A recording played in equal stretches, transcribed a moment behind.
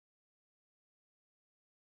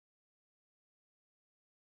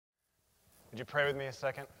Would you pray with me a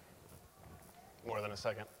second? More than a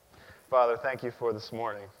second. Father, thank you for this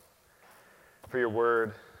morning, for your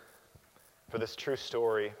word, for this true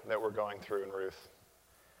story that we're going through in Ruth.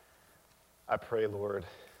 I pray, Lord,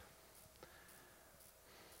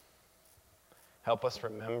 help us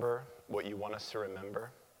remember what you want us to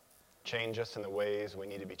remember. Change us in the ways we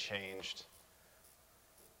need to be changed.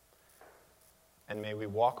 And may we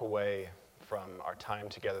walk away from our time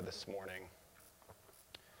together this morning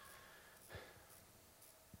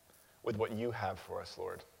with what you have for us,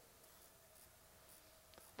 Lord.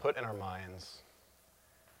 Put in our minds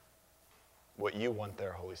what you want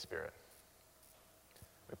there, Holy Spirit.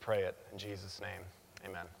 We pray it in Jesus' name.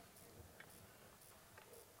 Amen.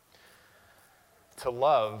 To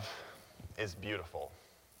love is beautiful,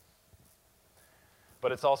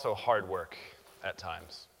 but it's also hard work at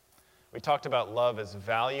times. We talked about love as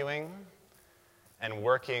valuing and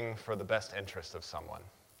working for the best interest of someone.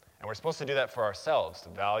 And we're supposed to do that for ourselves, to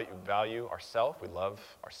value ourselves. We love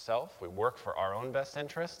ourselves. We work for our own best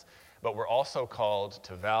interest. But we're also called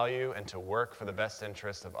to value and to work for the best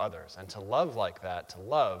interest of others. And to love like that, to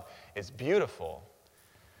love, is beautiful,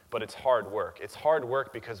 but it's hard work. It's hard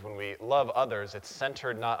work because when we love others, it's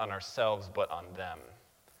centered not on ourselves, but on them.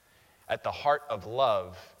 At the heart of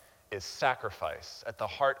love is sacrifice. At the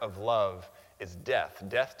heart of love is death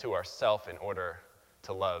to ourself in order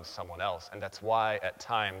to love someone else. And that's why at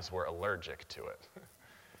times we're allergic to it.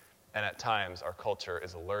 And at times our culture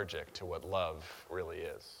is allergic to what love really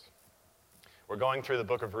is. We're going through the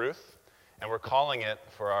book of Ruth, and we're calling it,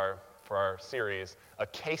 for our series, a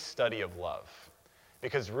case study of love.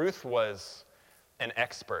 Because Ruth was an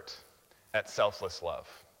expert at selfless love.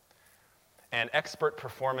 And expert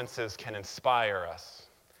performances can inspire us.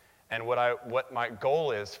 And what my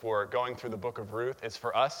goal is for going through the book of Ruth is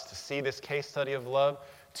for us to see this case study of love,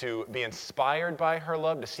 to be inspired by her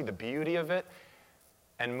love, to see the beauty of it,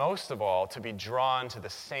 and most of all, to be drawn to the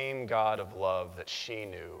same God of love that she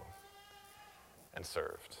knew and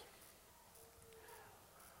served.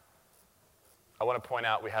 I want to point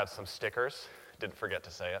out we have some stickers. Didn't forget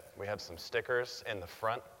to say it. We have some stickers in the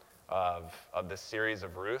front of this series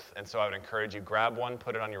of Ruth. And so I would encourage you, grab one,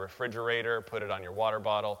 put it on your refrigerator, put it on your water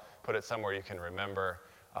bottle, put it somewhere you can remember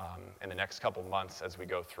in the next couple months as we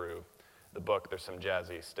go through the book. There's some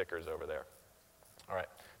jazzy stickers over there. All right.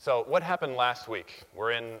 So what happened last week?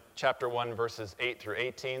 We're in chapter 1, verses 8 through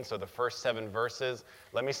 18, so the first 7 verses.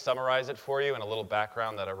 Let me summarize it for you in a little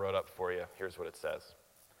background that I wrote up for you. Here's what it says.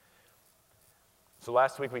 So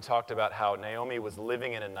last week we talked about how Naomi was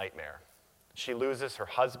living in a nightmare. She loses her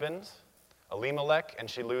husband, Elimelech, and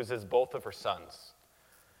she loses both of her sons.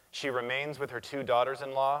 She remains with her 2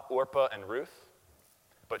 daughters-in-law, Orpah and Ruth,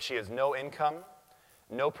 but she has no income,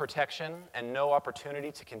 no protection, and no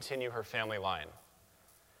opportunity to continue her family line.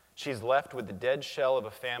 She's left with the dead shell of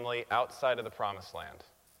a family outside of the promised land.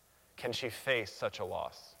 Can she face such a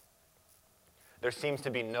loss? There seems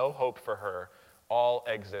to be no hope for her. All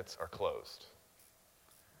exits are closed.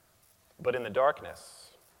 But in the darkness,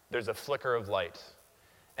 there's a flicker of light,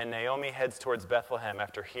 and Naomi heads towards Bethlehem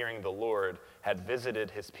after hearing the Lord had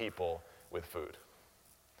visited his people with food.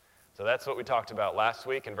 So that's what we talked about last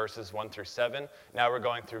week in verses 1 through 7. Now we're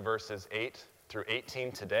going through verses 8 through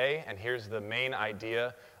 18 today, and here's the main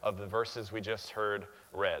idea of the verses we just heard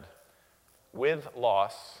read. With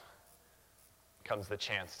loss comes the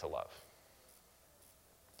chance to love.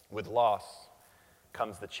 With loss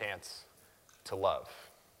comes the chance to love.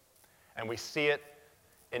 And we see it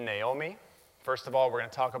in Naomi. First of all, we're going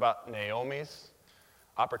to talk about Naomi's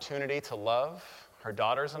opportunity to love her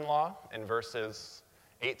daughters-in-law in verses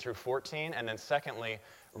 8 through 14. And then secondly,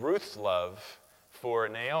 Ruth's love for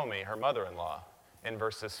Naomi, her mother-in-law, in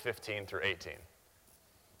verses 15 through 18.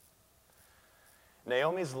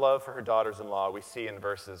 Naomi's love for her daughters-in-law we see in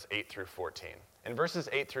verses 8 through 14. In verses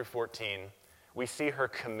 8 through 14, we see her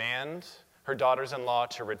command her daughters-in-law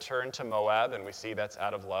to return to Moab, and we see that's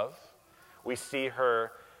out of love. We see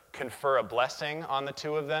her confer a blessing on the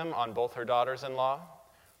 2 of them, on both her daughters-in-law,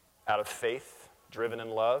 out of faith, driven in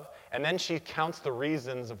love. And then she counts the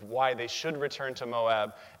reasons of why they should return to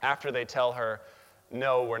Moab after they tell her,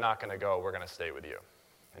 no, we're not going to go, we're going to stay with you.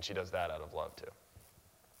 And she does that out of love too.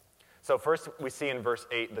 So first we see in verse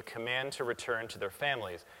 8 the command to return to their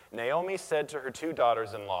families. Naomi said to her 2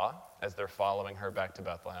 daughters-in-law, as they're following her back to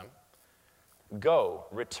Bethlehem, go,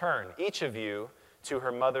 return, each of you, to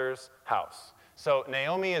her mother's house. So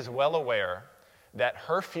Naomi is well aware that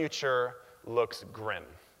her future looks grim,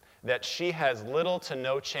 that she has little to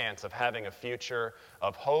no chance of having a future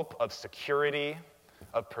of hope, of security,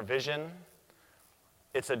 of provision.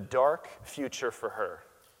 It's a dark future for her.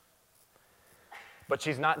 But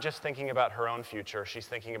she's not just thinking about her own future, she's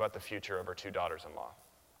thinking about the future of her two daughters-in-law.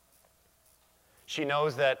 She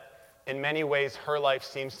knows that in many ways her life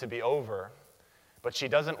seems to be over, but she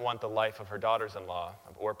doesn't want the life of her daughters-in-law,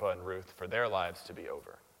 of Orpah and Ruth, for their lives to be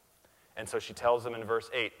over. And so she tells them in verse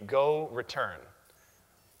 8, go, return.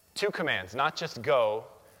 Two commands, not just go,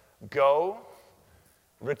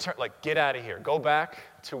 return, like get out of here. Go back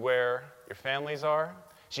to where your families are.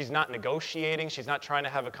 She's not negotiating. She's not trying to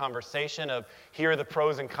have a conversation of here are the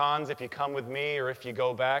pros and cons if you come with me or if you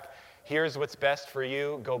go back. Here's what's best for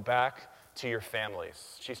you. Go back to your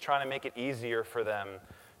families. She's trying to make it easier for them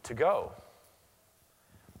to go.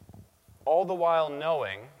 All the while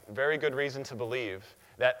knowing, very good reason to believe,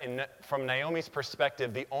 that from Naomi's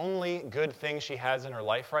perspective, the only good thing she has in her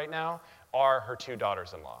life right now are her two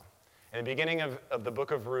daughters-in-law. In the beginning of the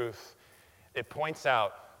book of Ruth, it points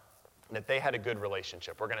out that they had a good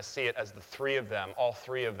relationship. We're going to see it as the three of them, all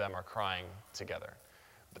three of them are crying together.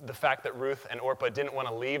 The fact that Ruth and Orpah didn't want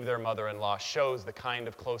to leave their mother-in-law shows the kind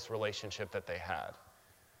of close relationship that they had.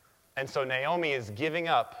 And so Naomi is giving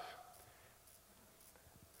up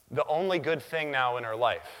the only good thing now in her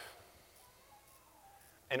life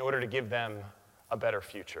in order to give them a better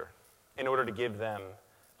future, in order to give them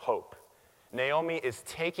hope. Naomi is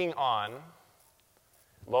taking on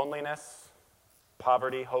loneliness,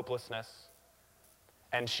 poverty, hopelessness,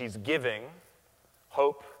 and she's giving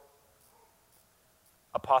hope,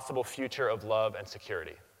 a possible future of love and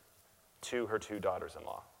security to her two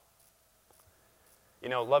daughters-in-law. You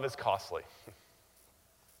know, love is costly.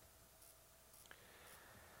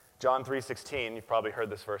 John 3:16, you've probably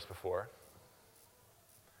heard this verse before.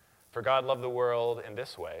 For God loved the world in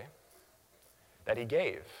this way, that he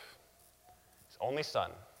gave his only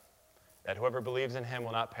Son, that whoever believes in him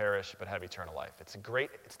will not perish but have eternal life. It's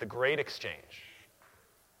the great exchange.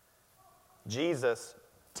 Jesus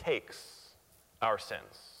takes our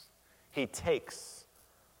sins. He takes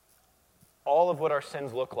all of what our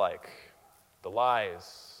sins look like, the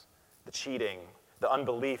lies, the cheating, the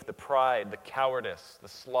unbelief, the pride, the cowardice, the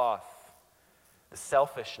sloth, the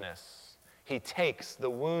selfishness. He takes the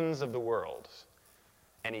wounds of the world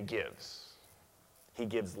and he gives. He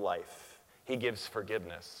gives life. He gives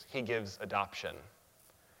forgiveness. He gives adoption.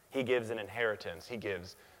 He gives an inheritance. He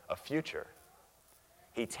gives a future.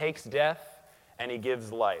 He takes death and he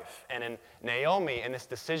gives life. And in Naomi, in this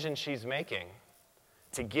decision she's making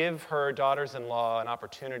to give her daughters-in-law an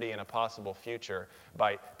opportunity and a possible future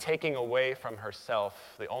by taking away from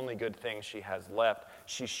herself the only good thing she has left,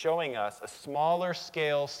 she's showing us a smaller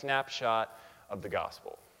scale snapshot of the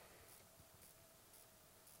gospel.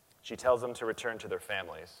 She tells them to return to their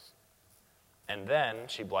families, and then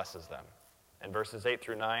she blesses them. In verses 8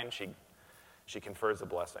 through 9, she confers a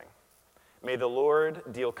blessing. May the Lord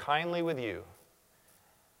deal kindly with you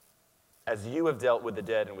as you have dealt with the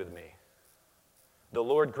dead and with me. The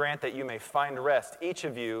Lord grant that you may find rest, each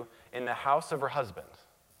of you, in the house of her husband.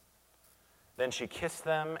 Then she kissed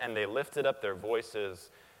them, and they lifted up their voices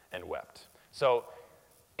and wept. So,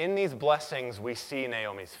 in these blessings, we see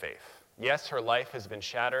Naomi's faith. Yes, her life has been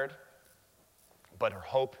shattered, but her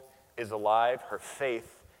hope is alive. Her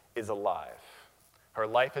faith is alive. Her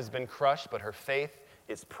life has been crushed, but her faith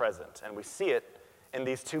is present. And we see it in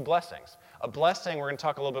these two blessings. A blessing, we're going to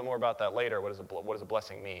talk a little bit more about that later. What does a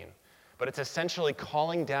blessing mean? But it's essentially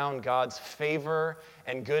calling down God's favor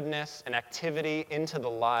and goodness and activity into the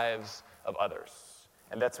lives of others.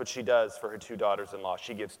 And that's what she does for her two daughters-in-law.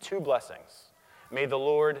 She gives two blessings. May the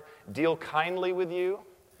Lord deal kindly with you.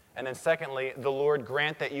 And then secondly, the Lord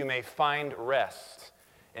grant that you may find rest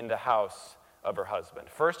in the house of her husband.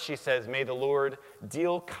 First, she says, may the Lord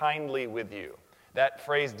deal kindly with you. That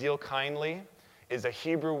phrase, deal kindly, is a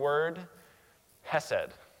Hebrew word,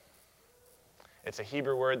 hesed. It's a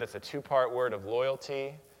Hebrew word that's a two-part word of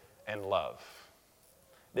loyalty and love.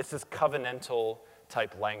 This is covenantal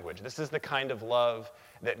type language. This is the kind of love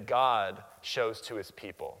that God shows to his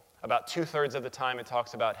people. About 2/3 of the time it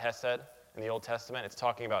talks about hesed in the Old Testament. It's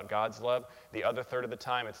talking about God's love. The other third of the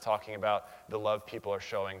time it's talking about the love people are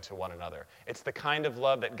showing to one another. It's the kind of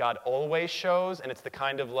love that God always shows, and it's the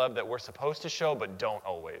kind of love that we're supposed to show but don't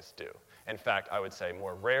always do. In fact, I would say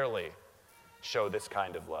more rarely show this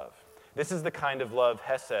kind of love. This is the kind of love,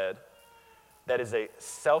 hesed, that is a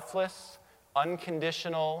selfless,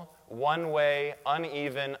 unconditional, one-way,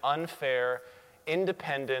 uneven, unfair,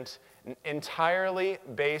 independent, entirely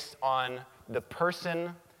based on the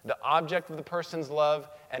person, the object of the person's love,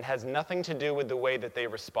 and has nothing to do with the way that they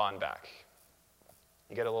respond back.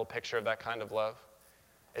 You get a little picture of that kind of love?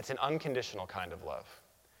 It's an unconditional kind of love.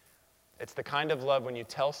 It's the kind of love when you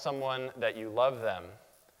tell someone that you love them,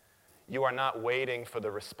 You are not waiting for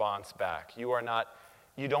the response back.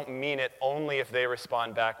 You don't mean it only if they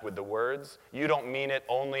respond back with the words. You don't mean it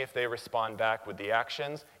only if they respond back with the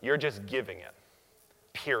actions. You're just giving it,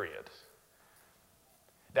 period.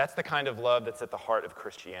 That's the kind of love that's at the heart of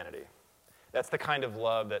Christianity. That's the kind of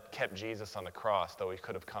love that kept Jesus on the cross, though he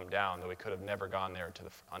could have come down, though he could have never gone there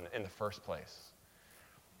in the first place.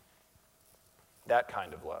 That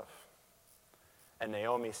kind of love. And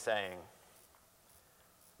Naomi's saying,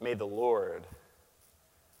 may the Lord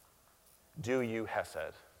do you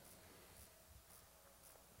hesed.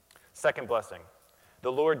 Second blessing,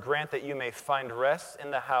 the Lord grant that you may find rest in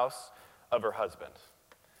the house of her husband.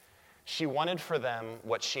 She wanted for them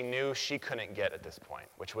what she knew she couldn't get at this point,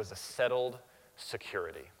 which was a settled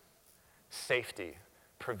security, safety,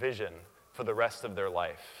 provision for the rest of their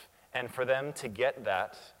life. And for them to get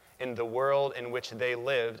that in the world in which they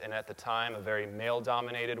lived, and at the time, a very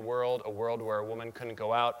male-dominated world, a world where a woman couldn't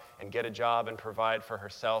go out and get a job and provide for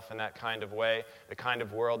herself in that kind of way, the kind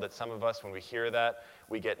of world that some of us, when we hear that,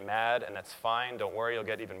 we get mad, and that's fine. Don't worry, you'll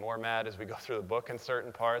get even more mad as we go through the book in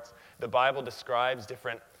certain parts. The Bible describes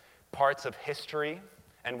different parts of history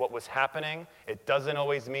and what was happening. It doesn't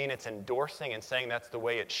always mean it's endorsing and saying that's the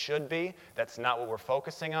way it should be. That's not what we're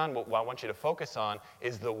focusing on. What I want you to focus on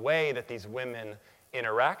is the way that these women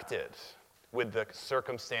interacted with the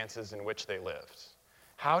circumstances in which they lived.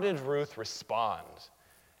 How did Ruth respond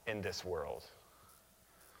in this world?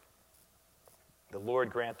 The Lord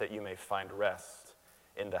grant that you may find rest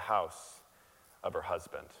in the house of her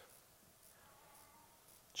husband.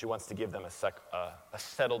 She wants to give them a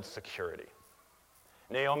settled security.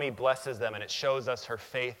 Naomi blesses them, and it shows us her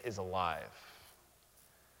faith is alive,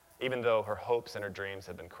 even though her hopes and her dreams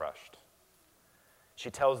have been crushed. She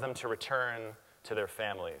tells them to return to their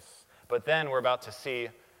families. But then we're about to see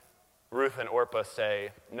Ruth and Orpah say,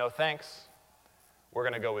 no thanks, we're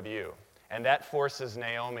going to go with you. And that forces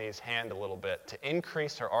Naomi's hand a little bit to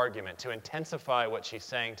increase her argument, to intensify what she's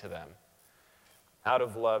saying to them, out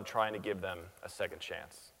of love, trying to give them a second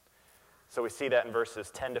chance. So we see that in verses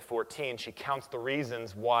 10 to 14. She counts the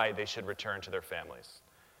reasons why they should return to their families.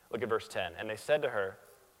 Look at verse 10. And they said to her,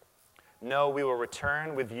 no, we will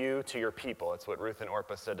return with you to your people. That's what Ruth and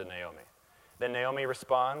Orpah said to Naomi. Then Naomi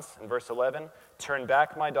responds in verse 11, turn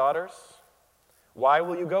back, my daughters. Why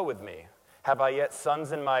will you go with me? Have I yet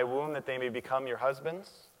sons in my womb that they may become your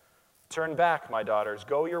husbands? Turn back, my daughters,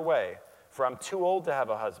 go your way, for I'm too old to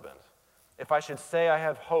have a husband. If I should say I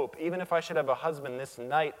have hope, even if I should have a husband this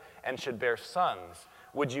night and should bear sons,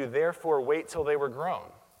 would you therefore wait till they were grown?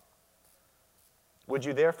 Would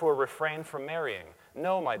you therefore refrain from marrying?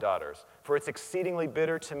 No, my daughters, for it's exceedingly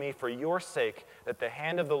bitter to me for your sake that the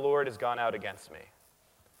hand of the Lord has gone out against me.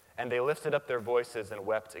 And they lifted up their voices and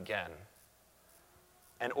wept again.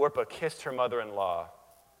 And Orpah kissed her mother-in-law,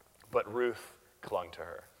 but Ruth clung to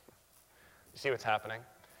her. You see what's happening?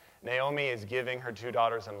 Naomi is giving her two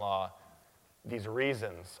daughters-in-law these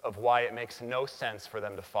reasons of why it makes no sense for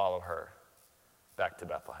them to follow her back to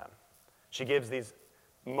Bethlehem. She gives these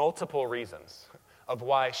multiple reasons of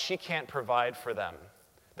why she can't provide for them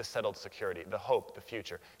the settled security, the hope, the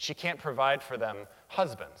future. She can't provide for them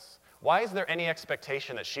husbands. Why is there any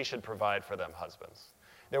expectation that she should provide for them husbands?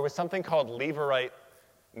 There was something called Levirate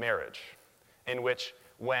marriage, in which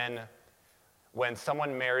when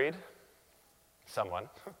someone married someone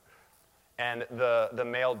and the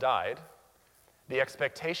male died, the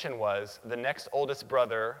expectation was the next oldest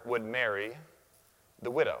brother would marry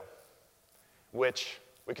the widow, which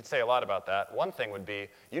we could say a lot about that. One thing would be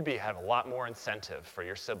you'd have a lot more incentive for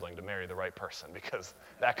your sibling to marry the right person, because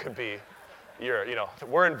that could be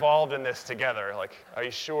we're involved in this together. Like, are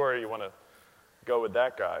you sure you want to go with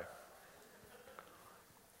that guy?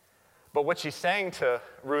 But what she's saying to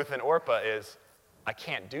Ruth and Orpah is, I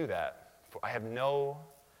can't do that. I have no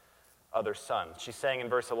other sons. She's saying in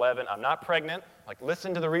verse 11, I'm not pregnant. Like,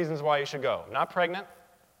 listen to the reasons why you should go. I'm not pregnant.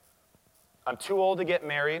 I'm too old to get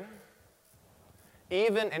married.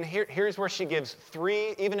 Here's where she gives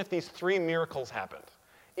three, even if these three miracles happened,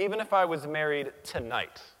 even if I was married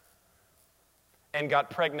tonight and got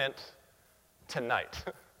pregnant tonight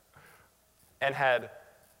and had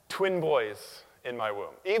twin boys in my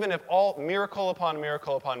womb, even if all miracle upon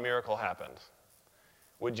miracle upon miracle happened,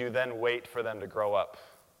 would you then wait for them to grow up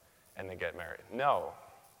and then get married? No,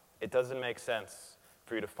 it doesn't make sense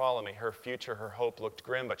for you to follow me. Her future, her hope looked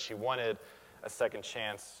grim, but she wanted a second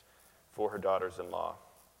chance for her daughters-in-law.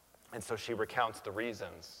 And so she recounts the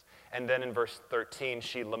reasons. And then in verse 13,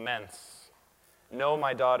 she laments, no,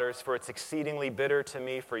 my daughters, for it's exceedingly bitter to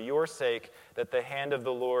me for your sake that the hand of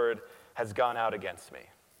the Lord has gone out against me.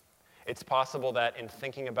 It's possible that in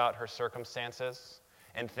thinking about her circumstances,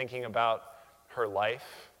 and thinking about her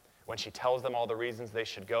life. When she tells them all the reasons they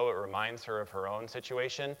should go, it reminds her of her own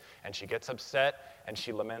situation, and she gets upset and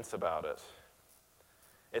she laments about it.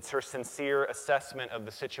 It's her sincere assessment of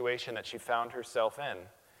the situation that she found herself in,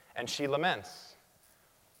 and she laments.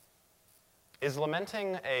 Is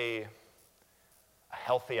lamenting a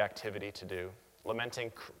healthy activity to do?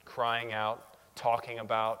 Lamenting, crying out, talking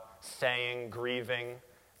about, saying, grieving,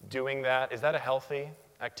 doing that, is that a healthy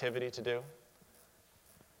activity to do?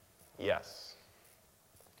 Yes.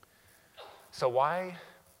 So why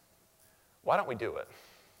don't we do it?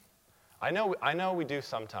 I know we do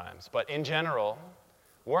sometimes, but in general,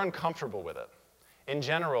 we're uncomfortable with it. In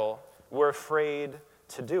general, we're afraid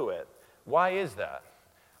to do it. Why is that?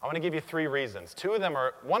 I want to give you 3 reasons.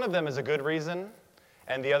 One of them is a good reason,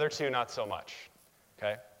 and the other 2 not so much.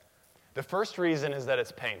 Okay? The first reason is that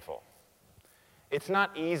it's painful. It's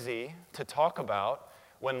not easy to talk about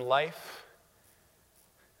when life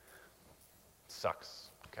sucks,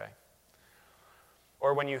 okay?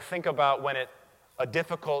 Or when you think about a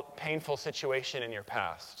difficult, painful situation in your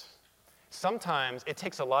past. Sometimes it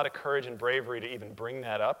takes a lot of courage and bravery to even bring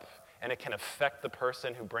that up, and it can affect the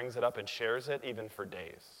person who brings it up and shares it even for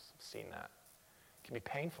days. I've seen that. It can be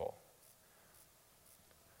painful.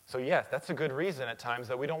 So yes, that's a good reason at times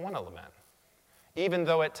that we don't want to lament. Even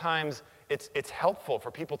though at times it's helpful for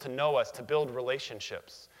people to know us, to build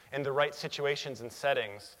relationships in the right situations and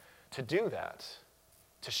settings, to do that,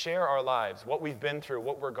 to share our lives, what we've been through,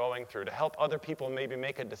 what we're going through, to help other people maybe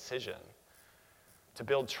make a decision, to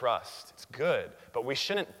build trust. It's good, but we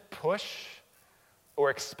shouldn't push or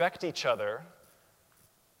expect each other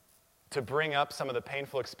to bring up some of the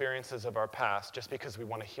painful experiences of our past just because we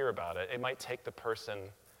want to hear about it. It might take the person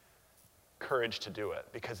courage to do it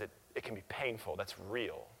because it can be painful. That's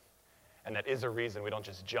real. And that is a reason we don't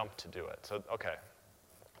just jump to do it. So, okay,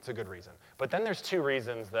 it's a good reason. But then there's 2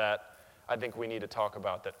 reasons that I think we need to talk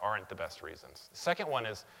about that aren't the best reasons. The second one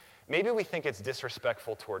is maybe we think it's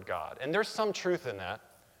disrespectful toward God. And there's some truth in that.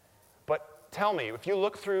 But tell me, if you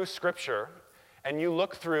look through Scripture and you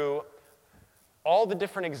look through all the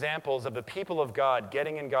different examples of the people of God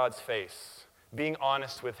getting in God's face, being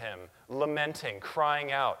honest with him, lamenting,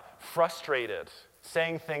 crying out, frustrated,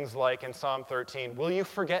 saying things like in Psalm 13, "Will you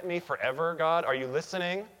forget me forever, God? Are you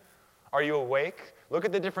listening? Are you awake?" Look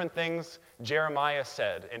at the different things Jeremiah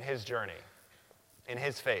said in his journey, in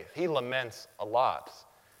his faith. He laments a lot.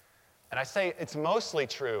 And I say it's mostly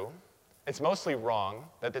true. It's mostly wrong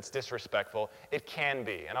that it's disrespectful. It can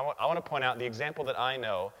be. And I want to point out the example that I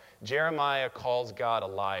know, Jeremiah calls God a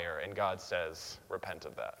liar, and God says, repent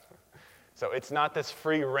of that. So it's not this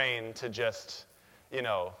free reign to just,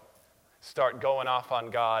 start going off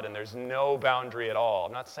on God and there's no boundary at all.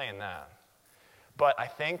 I'm not saying that. But I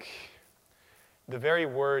think the very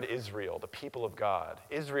word Israel, the people of God,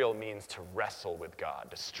 Israel means to wrestle with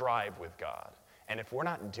God, to strive with God. And if we're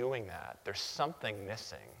not doing that, there's something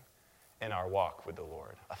missing in our walk with the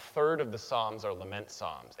Lord. 1/3 of the Psalms are lament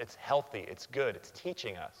Psalms. It's healthy, it's good, it's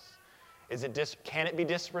teaching us. Can it be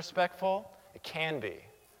disrespectful? It can be.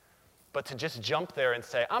 But to just jump there and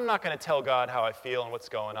say, I'm not going to tell God how I feel and what's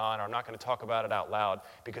going on, or I'm not going to talk about it out loud,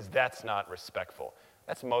 because that's not respectful.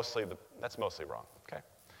 That's mostly wrong, okay?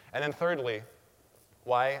 And then thirdly,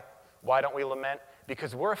 why don't we lament?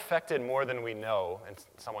 Because we're affected more than we know, and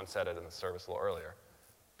someone said it in the service a little earlier,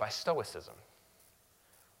 by stoicism,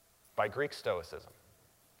 by Greek stoicism.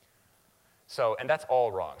 So, and that's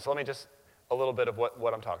all wrong. So let me just, a little bit of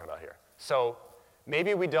what I'm talking about here. So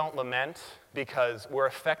maybe we don't lament because we're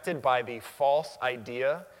affected by the false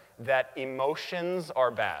idea that emotions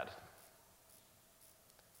are bad.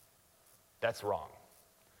 That's wrong.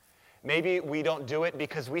 Maybe we don't do it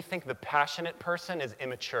because we think the passionate person is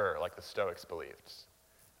immature, like the Stoics believed.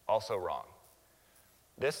 Also wrong.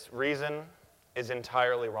 This reason is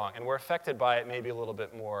entirely wrong, and we're affected by it maybe a little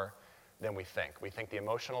bit more than we think. We think the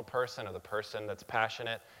emotional person or the person that's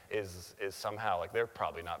passionate is somehow, like, they're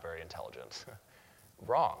probably not very intelligent.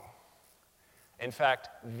 Wrong. In fact,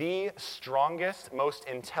 the strongest, most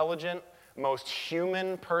intelligent, most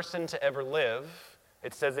human person to ever live,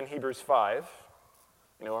 it says in Hebrews 5,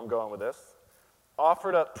 you know where I'm going with this,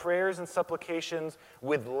 offered up prayers and supplications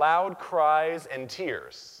with loud cries and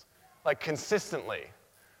tears, like consistently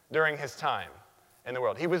during his time in the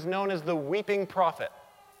world. He was known as the weeping prophet.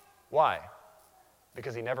 Why?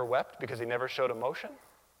 Because he never wept? Because he never showed emotion?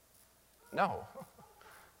 No.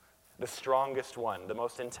 The strongest one, the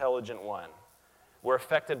most intelligent one. We're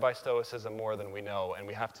affected by stoicism more than we know, and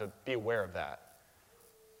we have to be aware of that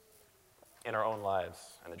in our own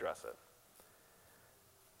lives and address it.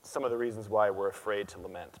 Some of the reasons why we're afraid to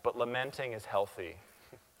lament. But lamenting is healthy.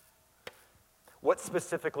 What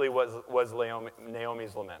specifically was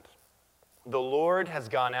Naomi's lament? The Lord has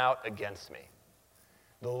gone out against me.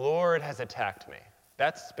 The Lord has attacked me.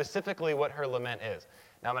 That's specifically what her lament is.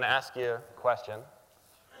 Now I'm going to ask you a question.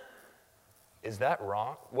 Is that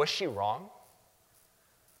wrong? Was she wrong?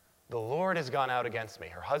 The Lord has gone out against me.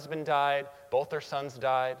 Her husband died. Both her sons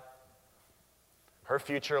died. Her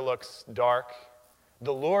future looks dark.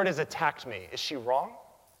 The Lord has attacked me. Is she wrong?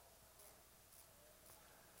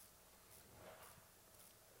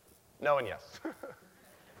 No and yes.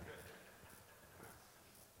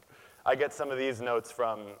 I get some of these notes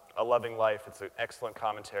from A Loving Life. It's an excellent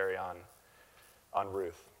commentary on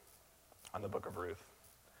Ruth, on the book of Ruth.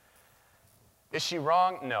 Is she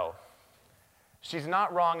wrong? No. She's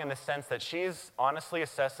not wrong in the sense that she's honestly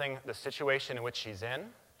assessing the situation in which she's in,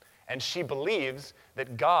 and she believes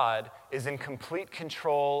that God is in complete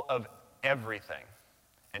control of everything.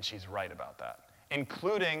 And she's right about that,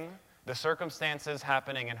 including the circumstances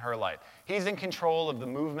happening in her life. He's in control of the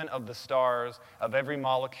movement of the stars, of every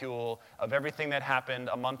molecule, of everything that happened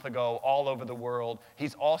a month ago all over the world.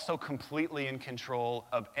 He's also completely in control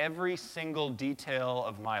of every single detail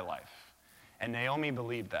of my life. And Naomi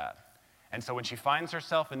believed that. And so when she finds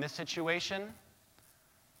herself in this situation,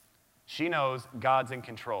 she knows God's in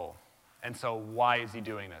control. And so why is he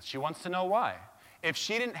doing this? She wants to know why. If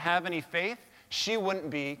she didn't have any faith, she wouldn't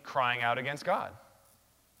be crying out against God.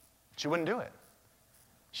 She wouldn't do it.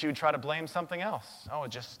 She would try to blame something else. Oh,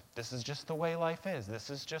 this is just the way life is. This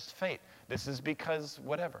is just fate. This is because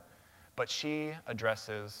whatever. But she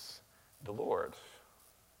addresses the Lord.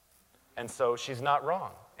 And so she's not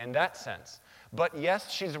wrong in that sense. But yes,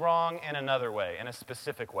 she's wrong in another way, in a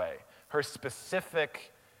specific way. Her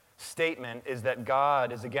specific statement is that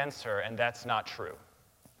God is against her, and that's not true.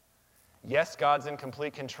 Yes, God's in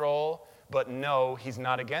complete control, but no, he's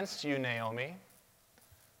not against you, Naomi.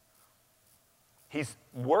 He's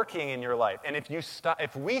working in your life. And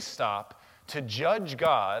if we stop to judge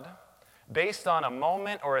God based on a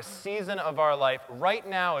moment or a season of our life, right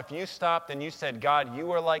now, if you stopped and you said, God,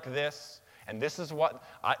 you are like this, and this is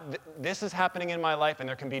this is happening in my life, and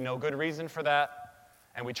there can be no good reason for that,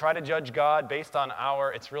 and we try to judge God based on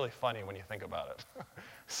it's really funny when you think about it.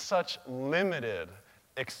 Such limited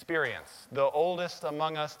experience. The oldest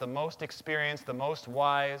among us, the most experienced, the most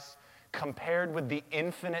wise, compared with the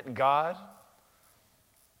infinite God.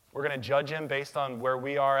 We're going to judge him based on where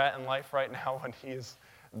we are at in life right now when he is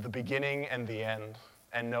the beginning and the end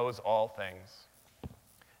and knows all things.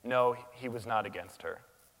 No, he was not against her.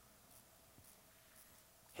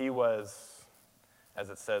 He was, as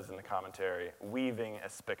it says in the commentary, weaving a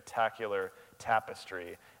spectacular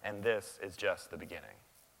tapestry, and this is just the beginning.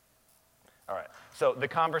 All right, so the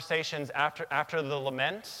conversations after the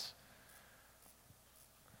lament,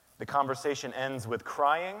 the conversation ends with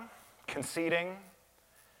crying, conceding,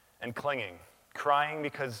 and clinging. Crying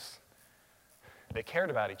because they cared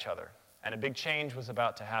about each other, and a big change was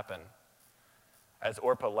about to happen. As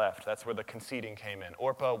Orpah left, that's where the conceding came in.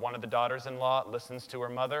 Orpah, one of the daughters-in-law, listens to her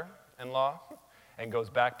mother-in-law and goes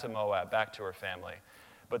back to Moab, back to her family.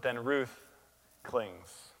 But then Ruth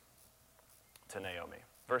clings to Naomi.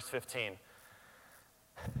 Verse 15.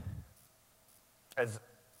 As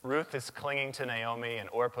Ruth is clinging to Naomi and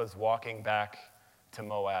Orpah's walking back to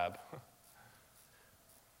Moab,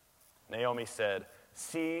 Naomi said,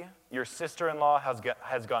 "See, your sister-in-law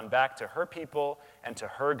has gone back to her people and to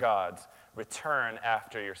her gods. Return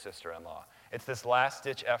after your sister-in-law." It's this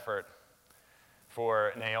last-ditch effort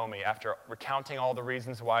for Naomi after recounting all the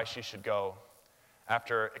reasons why she should go,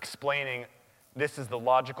 after explaining this is the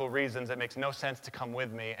logical reasons, it makes no sense to come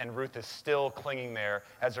with me, and Ruth is still clinging there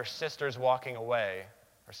as her sister's walking away,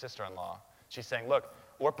 her sister-in-law. She's saying, look,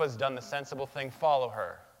 Orpah's done the sensible thing, follow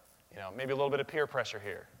her. Maybe a little bit of peer pressure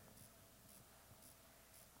here.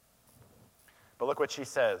 But look what she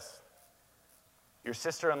says. Your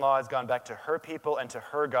sister-in-law has gone back to her people and to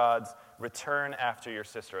her gods. Return after your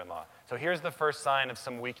sister-in-law. So here's the first sign of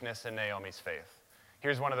some weakness in Naomi's faith.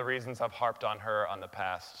 Here's one of the reasons I've harped on her on the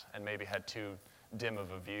past and maybe had too dim of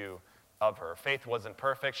a view of her. Faith wasn't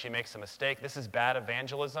perfect. She makes a mistake. This is bad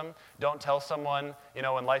evangelism. Don't tell someone,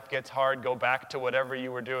 when life gets hard, go back to whatever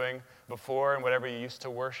you were doing before and whatever you used to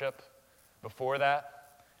worship before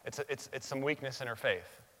that. It's some weakness in her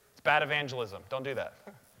faith. It's bad evangelism. Don't do that.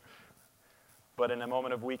 But in a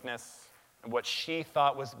moment of weakness, what she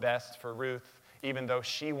thought was best for Ruth, even though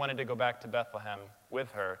she wanted to go back to Bethlehem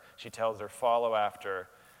with her, she tells her, follow after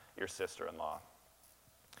your sister-in-law.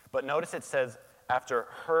 But notice it says, after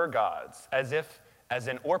her gods, as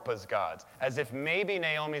in Orpah's gods, as if maybe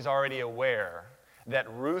Naomi's already aware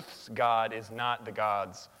that Ruth's God is not the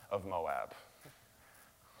gods of Moab.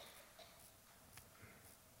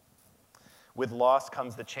 With loss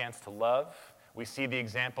comes the chance to love. We see the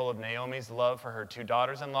example of Naomi's love for her two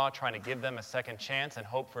daughters-in-law, trying to give them a second chance and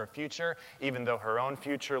hope for a future, even though her own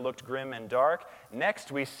future looked grim and dark.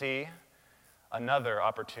 Next, we see another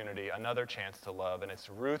opportunity, another chance to love, and it's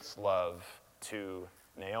Ruth's love to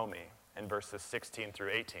Naomi in verses 16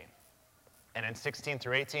 through 18. And in 16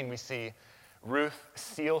 through 18, we see Ruth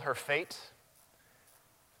seal her fate,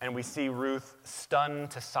 and we see Ruth stun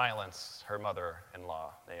to silence her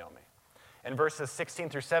mother-in-law, Naomi. In verses 16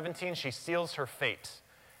 through 17, she seals her fate.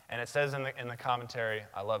 And it says in the commentary,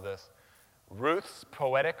 I love this, Ruth's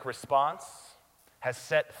poetic response has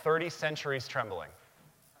set 30 centuries trembling.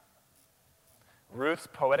 Ruth's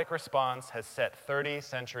poetic response has set 30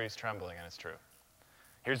 centuries trembling, and it's true.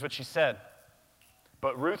 Here's what she said.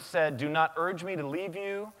 But Ruth said, "Do not urge me to leave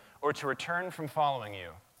you or to return from following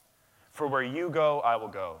you. For where you go, I will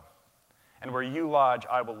go. And where you lodge,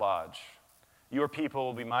 I will lodge. Your people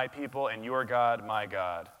will be my people, and your God, my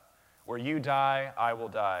God. Where you die, I will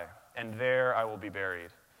die, and there I will be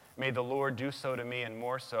buried. May the Lord do so to me, and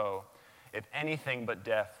more so, if anything but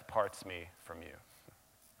death parts me from you."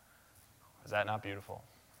 Is that not beautiful?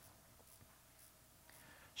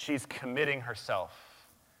 She's committing herself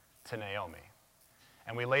to Naomi.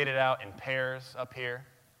 And we laid it out in pairs up here.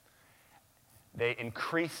 They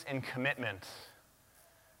increase in commitment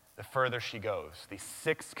the further she goes. These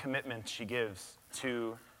 6 commitments she gives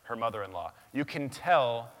to her mother-in-law. You can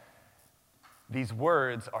tell these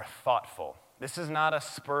words are thoughtful. This is not a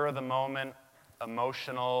spur-of-the-moment,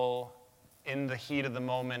 emotional, in the heat of the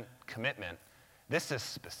moment commitment. This is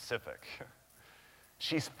specific.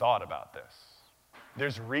 She's thought about this.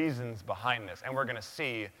 There's reasons behind this, and we're going to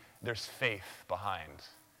see there's faith behind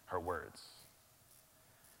her words.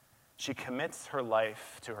 She commits her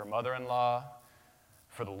life to her mother-in-law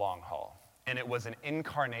for the long haul. And it was an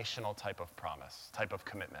incarnational type of promise, type of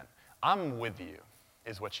commitment. I'm with you,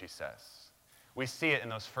 is what she says. We see it in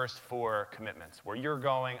those first 4 commitments. Where you're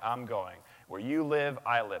going, I'm going. Where you live,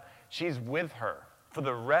 I live. She's with her for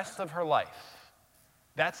the rest of her life.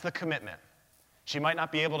 That's the commitment. She might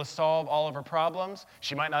not be able to solve all of her problems.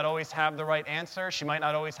 She might not always have the right answer. She might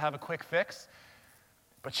not always have a quick fix.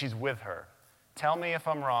 But she's with her. Tell me if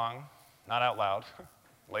I'm wrong, not out loud,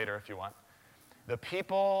 later if you want. The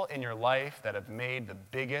people in your life that have made the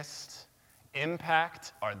biggest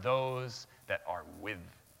impact are those that are with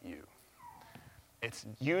you. It's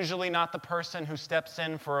usually not the person who steps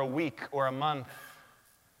in for a week or a month,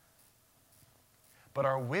 but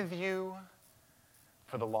are with you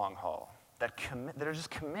for the long haul, that are just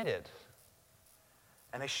committed,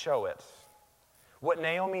 and they show it. What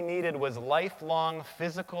Naomi needed was lifelong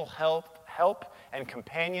physical help and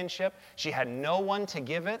companionship. She had no one to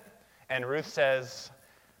give it, and Ruth says,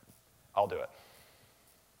 I'll do it.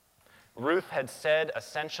 Ruth had said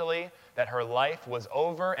essentially that her life was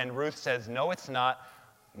over, and Ruth says, no, it's not.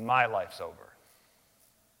 My life's over.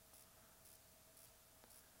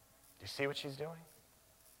 Do you see what she's doing?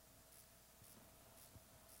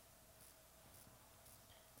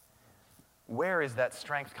 Where is that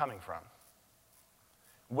strength coming from?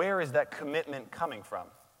 Where is that commitment coming from?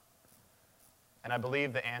 And I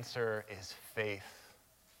believe the answer is faith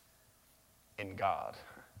in God.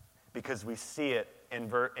 Because we see it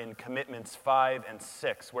in commitments 5 and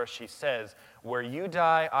 6, where she says, where you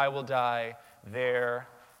die, I will die, there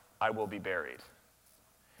I will be buried.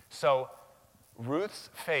 So Ruth's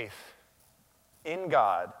faith in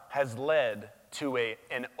God has led to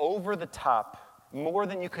an over-the-top, more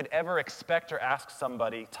than you could ever expect or ask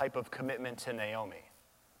somebody type of commitment to Naomi.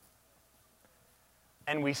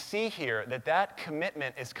 And we see here that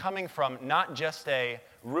commitment is coming from not just a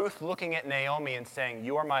Ruth looking at Naomi and saying,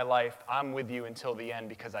 you are my life, I'm with you until the end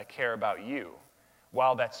because I care about you.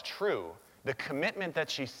 While that's true, the commitment that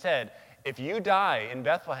she said, if you die in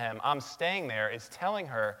Bethlehem, I'm staying there, is telling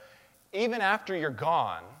her, even after you're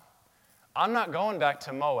gone, I'm not going back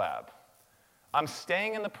to Moab. I'm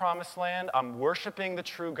staying in the promised land. I'm worshiping the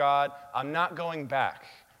true God. I'm not going back.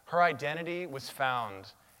 Her identity was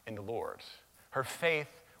found in the Lord. Her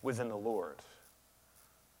faith was in the Lord.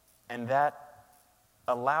 And that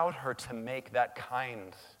allowed her to make that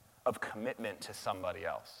kind of commitment to somebody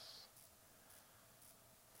else.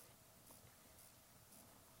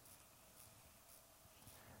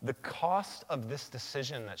 The cost of this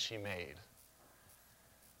decision that she made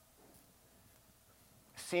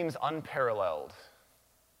seems unparalleled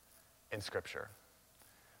in Scripture.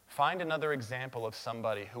 Find another example of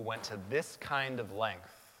somebody who went to this kind of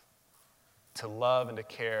length to love and to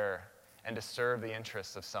care and to serve the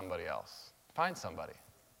interests of somebody else. Find somebody.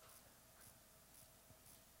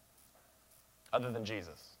 Other than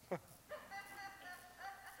Jesus.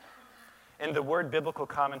 In the Word Biblical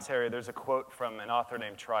Commentary, there's a quote from an author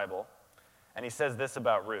named Tribal, and he says this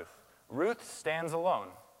about Ruth. Ruth stands alone.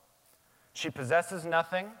 She possesses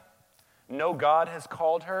nothing. No God has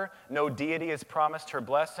called her. No deity has promised her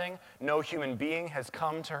blessing. No human being has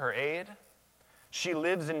come to her aid. She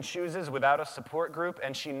lives and chooses without a support group,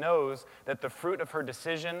 and she knows that the fruit of her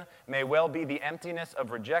decision may well be the emptiness of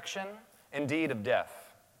rejection, indeed of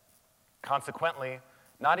death. Consequently,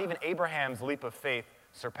 not even Abraham's leap of faith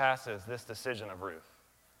surpasses this decision of Ruth.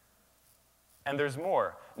 And there's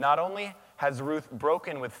more. Not only has Ruth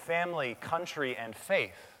broken with family, country, and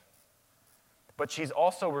faith, but she's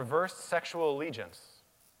also reversed sexual allegiance.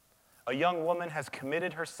 A young woman has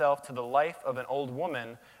committed herself to the life of an old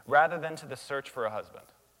woman rather than to the search for a husband.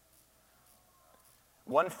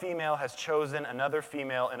 One female has chosen another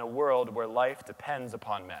female in a world where life depends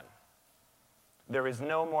upon men. There is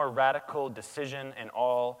no more radical decision in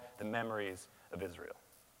all the memories of Israel.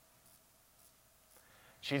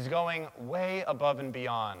 She's going way above and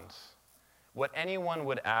beyond what anyone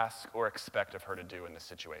would ask or expect of her to do in this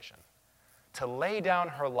situation. To lay down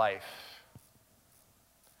her life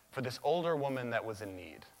for this older woman that was in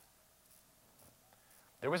need.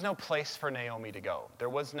 There was no place for Naomi to go. There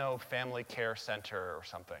was no family care center or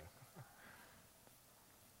something.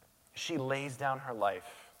 She lays down her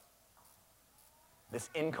life, this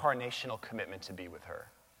incarnational commitment to be with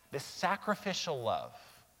her, this sacrificial love,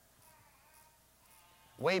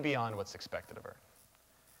 way beyond what's expected of her.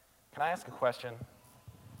 Can I ask a question?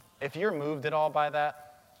 If you're moved at all by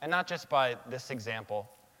that, and not just by this example,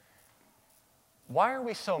 why are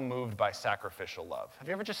we so moved by sacrificial love? Have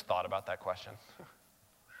you ever just thought about that question?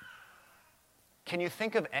 Can you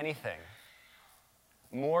think of anything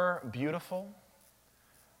more beautiful,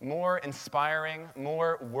 more inspiring,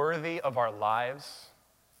 more worthy of our lives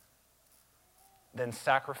than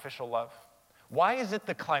sacrificial love? Why is it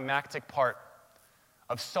the climactic part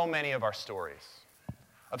of so many of our stories,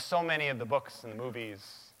 of so many of the books and the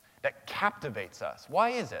movies that captivates us? Why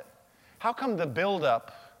is it? How come the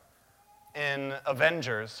buildup in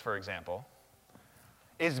Avengers, for example,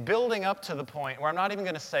 is building up to the point where I'm not even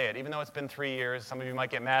going to say it, even though it's been 3 years. Some of you might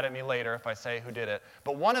get mad at me later if I say who did it.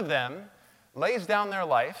 But one of them lays down their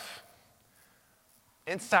life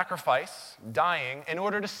in sacrifice, dying, in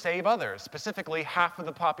order to save others, specifically half of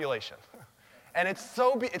the population. And it's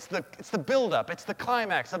the buildup, it's the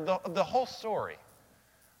climax of the whole story.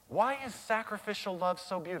 Why is sacrificial love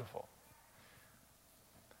so beautiful?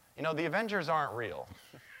 You know, the Avengers aren't real,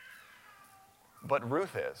 but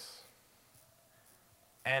Ruth is.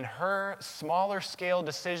 And her smaller scale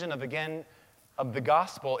decision of the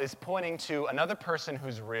gospel is pointing to another person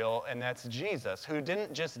who's real, and that's Jesus, who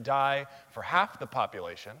didn't just die for half the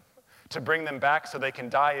population to bring them back so they can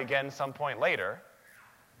die again some point later,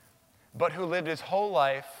 but who lived his whole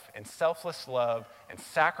life in selfless love and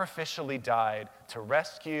sacrificially died to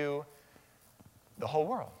rescue the whole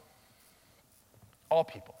world, all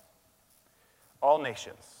people, all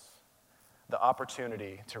nations, the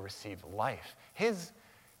opportunity to receive life. His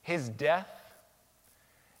death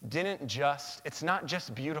it's not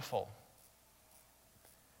just beautiful,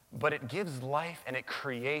 but it gives life and it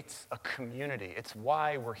creates a community. It's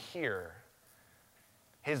why we're here.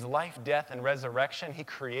 His life, death, and resurrection, he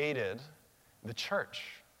created the church.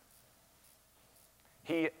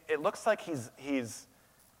 It looks like he's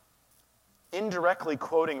indirectly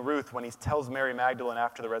quoting Ruth when he tells Mary Magdalene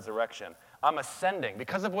after the resurrection, I'm ascending,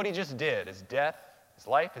 because of what he just did, his death, his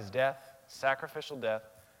life, his death, sacrificial death.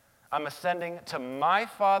 I'm ascending to my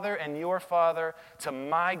Father and your Father, to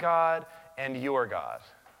my God and your God.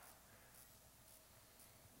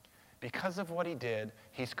 Because of what he did,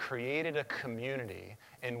 he's created a community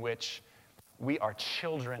in which we are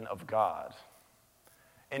children of God,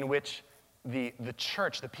 in which the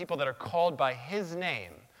church, the people that are called by his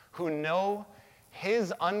name, who know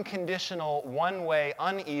his unconditional, one-way,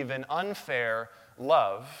 uneven, unfair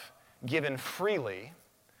love given freely,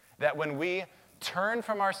 that when we turn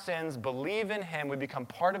from our sins, believe in him, we become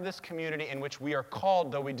part of this community in which we are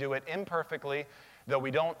called, though we do it imperfectly, though we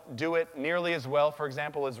don't do it nearly as well, for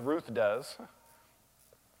example, as Ruth does.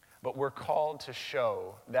 But we're called to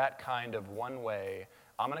show that kind of one way,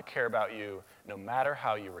 I'm going to care about you no matter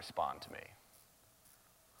how you respond to me.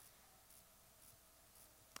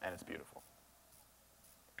 And it's beautiful.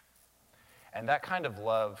 And that kind of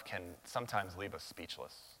love can sometimes leave us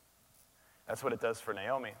speechless. That's what it does for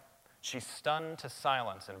Naomi. She's stunned to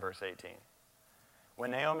silence in verse 18. When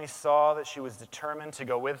Naomi saw that she was determined to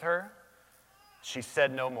go with her, she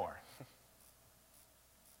said no more.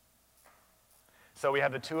 So we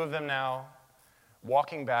have the two of them now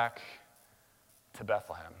walking back to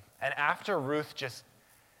Bethlehem. And after Ruth just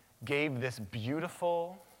gave this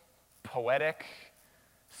beautiful, poetic,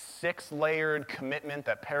 6-layered commitment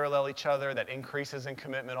that parallel each other, that increases in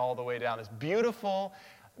commitment all the way down. It's beautiful.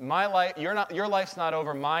 My life, your life's not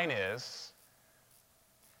over, mine is.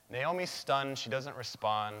 Naomi's stunned. She doesn't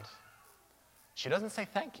respond. She doesn't say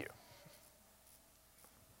thank you.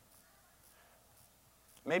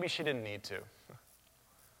 Maybe she didn't need to.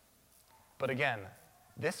 But again,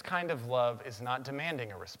 this kind of love is not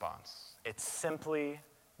demanding a response. It's simply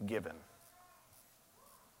given.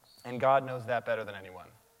 And God knows that better than anyone.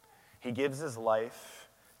 He gives his life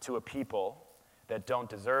to a people that don't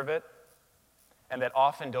deserve it and that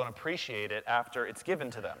often don't appreciate it after it's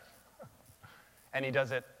given to them. And he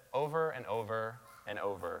does it over and over and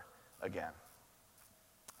over again.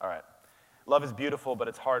 All right. Love is beautiful, but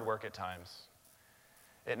it's hard work at times.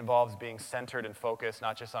 It involves being centered and focused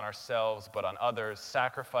not just on ourselves, but on others.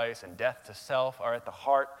 Sacrifice and death to self are at the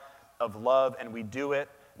heart of love, and we do it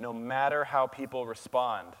no matter how people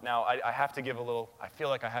respond. Now, I feel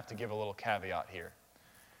like I have to give a little caveat here.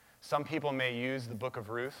 Some people may use the book of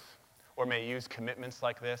Ruth, or may use commitments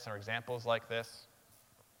like this, or examples like this,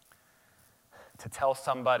 to tell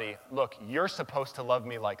somebody, look, you're supposed to love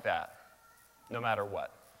me like that, no matter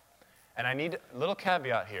what. And I need a little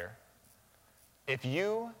caveat here. If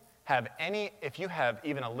you have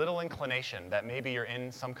even a little inclination that maybe you're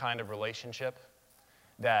in some kind of relationship,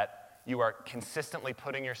 that you are consistently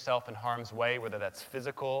putting yourself in harm's way, whether that's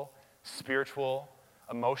physical, spiritual,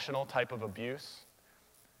 emotional type of abuse,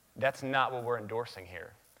 that's not what we're endorsing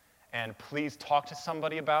here. And please talk to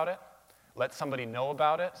somebody about it. Let somebody know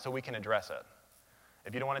about it so we can address it.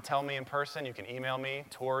 If you don't want to tell me in person, you can email me,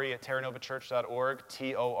 Tory@terranovachurch.org,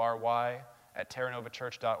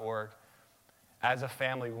 Tory@terranovachurch.org. As a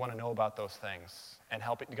family, we want to know about those things and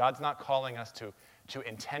help it. God's not calling us to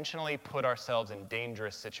intentionally put ourselves in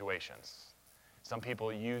dangerous situations. Some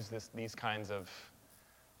people use these kinds of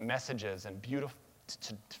messages and to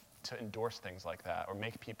endorse things like that or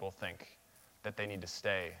make people think that they need to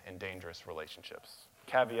stay in dangerous relationships.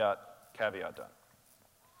 Caveat done.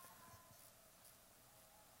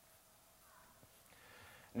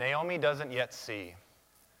 Naomi doesn't yet see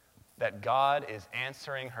that God is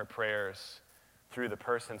answering her prayers through the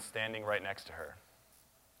person standing right next to her,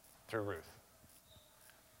 through Ruth.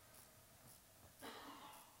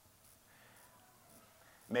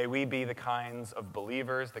 May we be the kinds of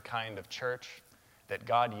believers, the kind of church that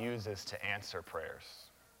God uses to answer prayers,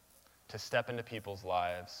 to step into people's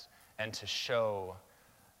lives, and to show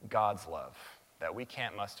God's love that we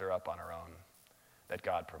can't muster up on our own, that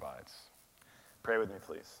God provides. Pray with me,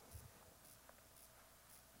 please.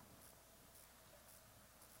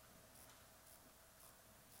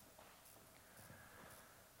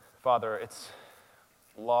 Father,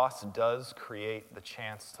 loss does create the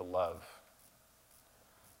chance to love.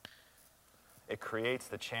 It creates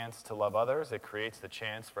the chance to love others. It creates the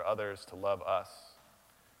chance for others to love us.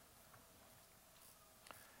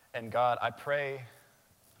 And God, I pray,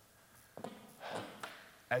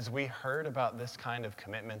 as we heard about this kind of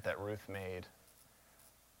commitment that Ruth made,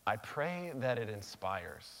 I pray that it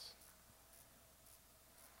inspires.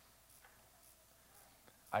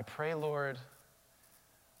 I pray, Lord,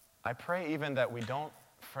 even that we don't,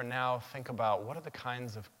 for now, think about what are the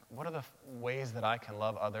ways that I can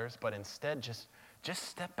love others, but instead just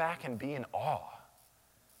step back and be in awe.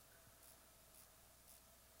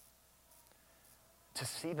 To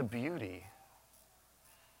see the beauty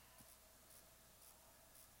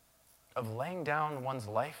of laying down one's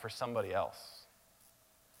life for somebody else.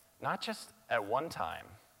 Not just at one time,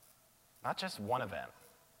 not just one event,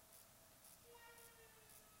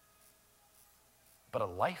 but a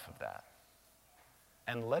life of that.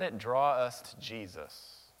 And let it draw us to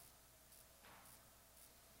Jesus,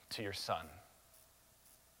 to your Son.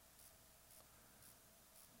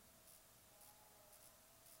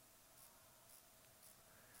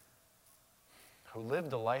 Who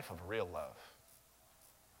lived a life of real love,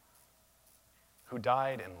 who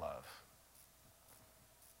died in love,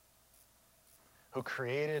 who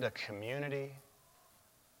created a community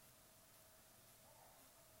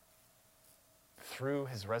through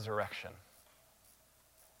his resurrection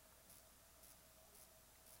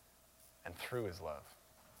and through his love.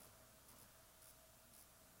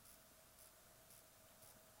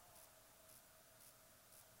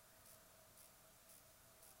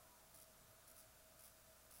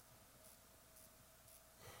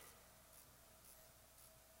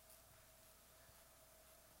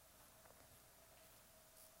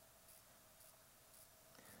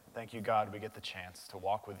 Thank you, God, we get the chance to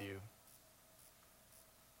walk with you,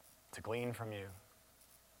 to glean from you,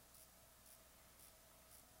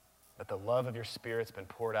 that the love of your Spirit's been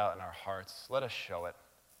poured out in our hearts. Let us show it,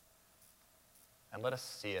 and let us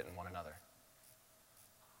see it in one another.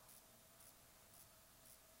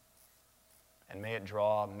 And may it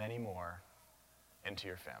draw many more into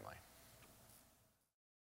your family.